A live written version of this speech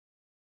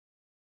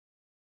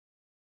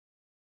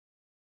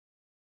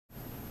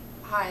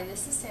Hi,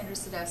 this is Sandra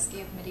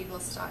Sadowski of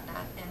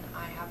medievalist.net, and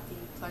I have the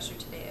pleasure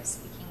today of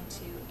speaking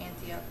to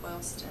Anthea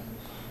Boylston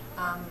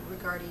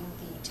regarding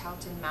the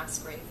Towton Mass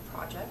Grave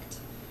Project.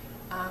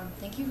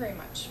 Thank you very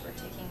much for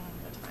taking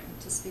the time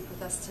to speak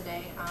with us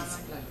today.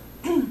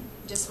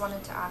 Just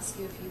wanted to ask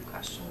you a few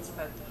questions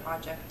about the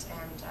project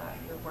and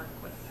your work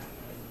with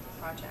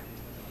the project.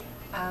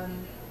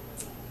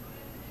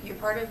 You're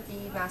part of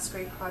the Mass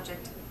Grave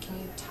Project. Can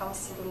you tell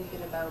us a little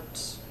bit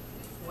about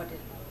what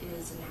it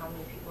is and how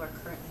many people are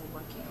currently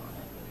working on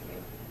it with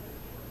you?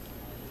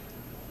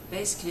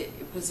 Basically,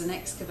 it was an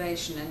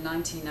excavation in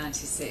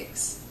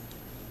 1996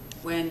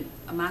 when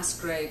a mass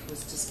grave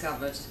was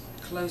discovered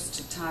close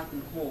to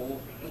Towton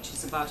Hall, which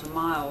is about a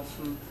mile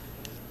from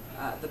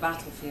the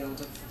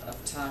battlefield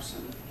of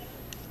Towton.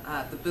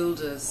 The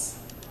builders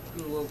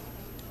who were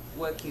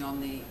working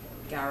on the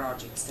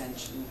garage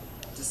extension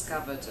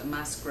discovered a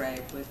mass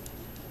grave with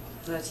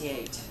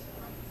 38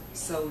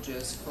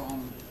 soldiers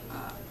from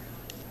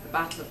the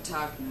Battle of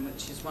Towton,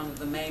 which is one of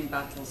the main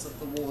battles of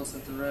the Wars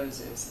of the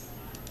Roses.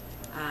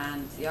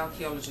 And the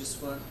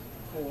archaeologists were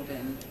called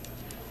in,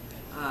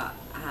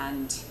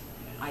 and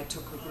I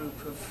took a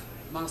group of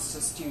master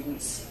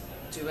students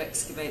to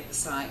excavate the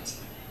site,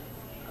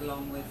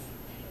 along with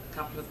a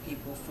couple of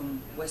people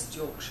from West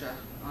Yorkshire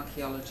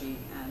Archaeology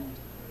and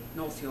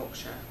North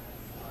Yorkshire.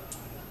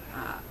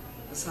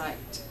 The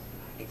site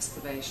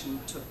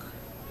excavation took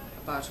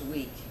about a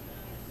week,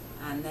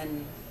 and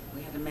then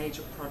we had a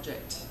major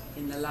project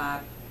in the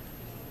lab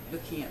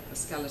looking at the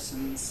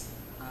skeletons.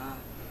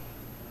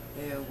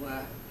 There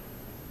were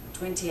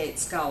 28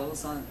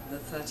 skulls on the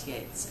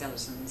 38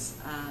 skeletons,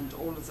 and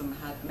all of them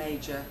had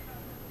major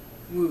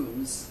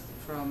wounds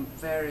from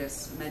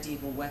various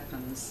medieval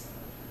weapons,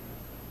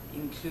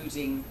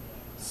 including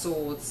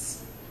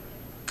swords,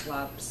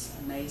 clubs,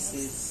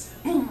 maces.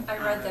 I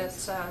read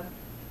that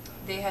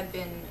they had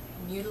been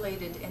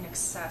mutilated in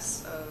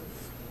excess of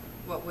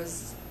what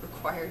was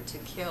required to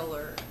kill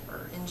or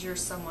injure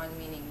someone,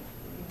 meaning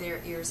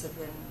their ears have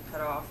been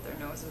cut off, their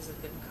noses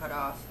have been cut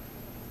off.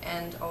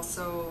 And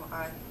also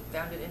I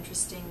found it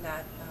interesting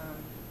that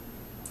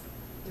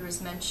there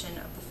was mention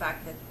of the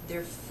fact that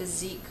their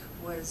physique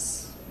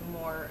was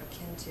more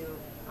akin to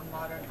a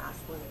modern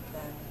athlete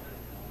than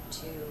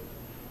to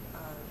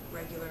a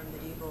regular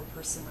medieval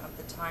person of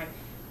the time.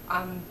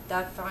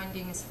 That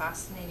finding is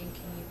fascinating.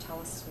 Can you tell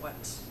us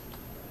what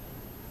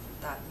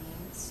that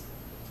means?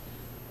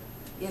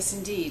 Yes,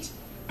 indeed.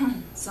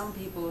 Some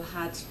people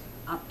had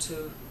up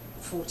to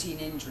 14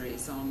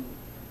 injuries on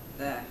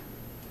their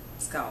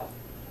skull,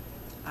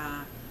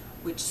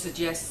 which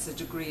suggests a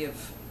degree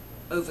of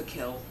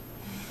overkill,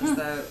 as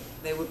though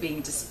they were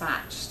being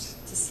dispatched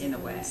in a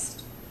way.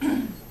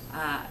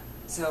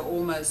 So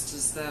almost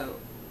as though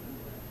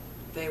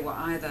they were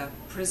either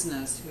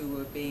prisoners who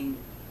were being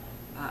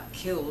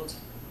killed,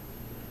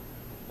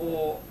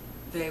 or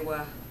they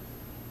were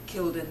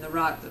killed in the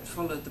route that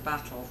followed the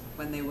battle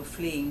when they were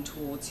fleeing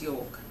towards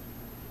York.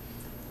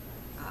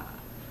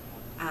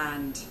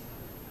 And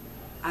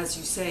as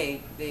you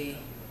say,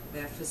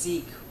 their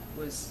physique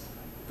was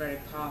very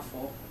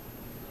powerful,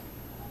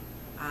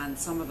 and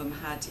some of them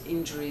had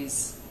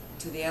injuries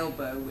to the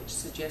elbow, which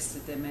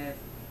suggested they may have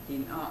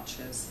been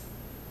archers,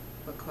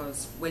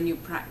 because when you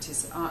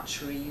practice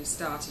archery you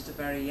start at a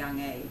very young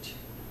age.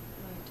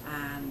 Right.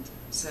 And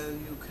so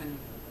you can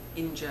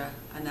injure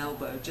an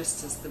elbow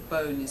just as the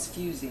bone is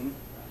fusing,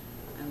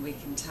 and we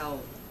can tell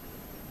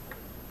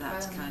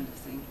that kind of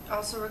thing. I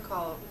also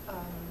recall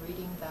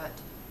reading that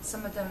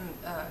some of them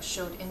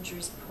showed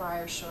injuries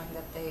prior, showing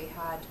that they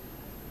had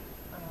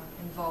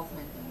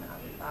involvement in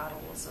other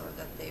battles, or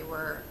that they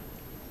were,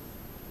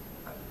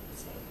 I would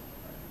say,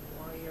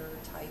 a warrior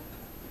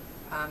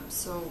type.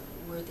 So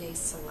were they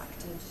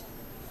selected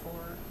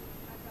for,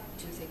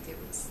 do you think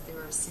they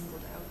were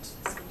singled out,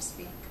 so to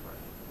speak, or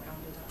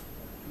rounded up?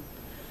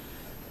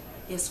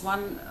 Yes,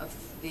 one of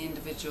the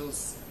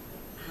individuals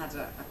had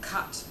a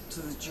cut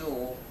to the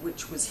jaw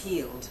which was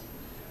healed,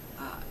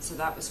 so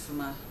that was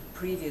from a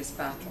previous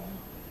battle,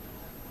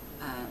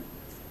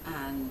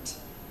 and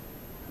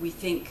we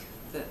think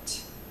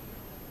that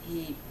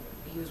he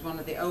was one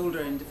of the older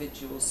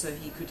individuals, so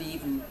he could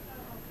even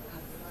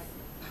have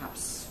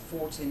perhaps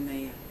fought in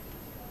the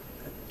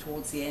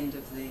towards the end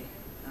of the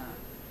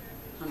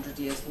 100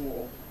 Years'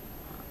 War.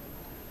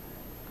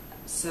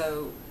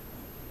 So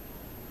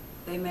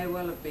they may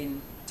well have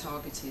been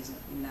targeted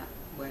in that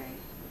way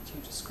that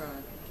you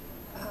described.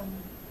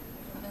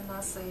 And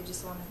lastly, I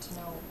just wanted to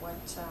know what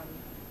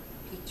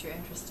piqued your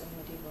interest in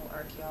medieval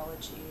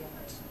archaeology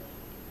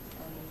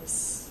and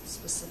this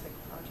specific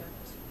project.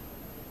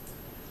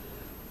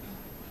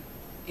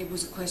 It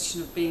was a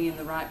question of being in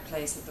the right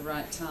place at the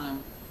right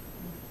time.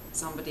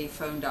 Somebody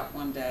phoned up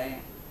one day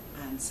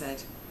and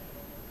said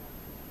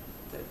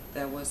that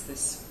there was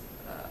this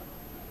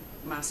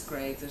mass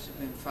grave that had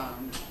been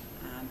found,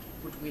 and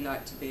would we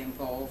like to be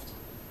involved?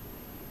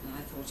 And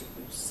I thought it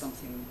was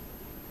something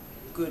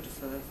good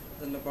for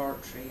the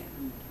laboratory,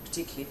 and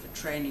particularly for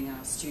training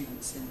our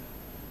students in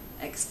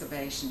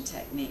excavation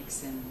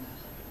techniques in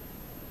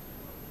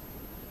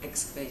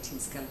excavating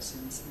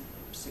skeletons in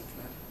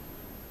particular.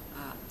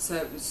 So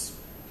it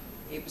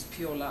was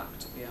pure luck,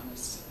 to be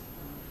honest.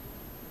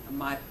 And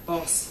my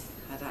boss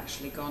had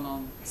actually gone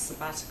on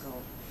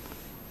sabbatical,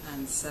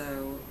 and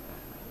so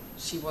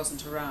she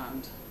wasn't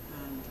around,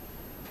 and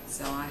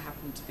so I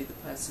happened to be the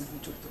person who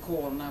took the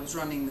call, and I was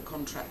running the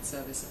contract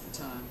service at the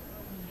time,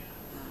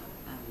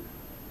 and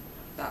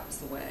that was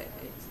the way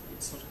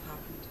it sort of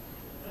happened.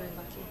 Very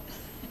lucky.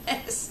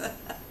 Yes.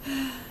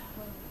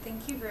 Well,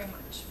 thank you very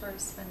much for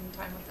spending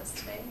time with us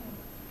today.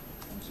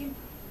 Thank you.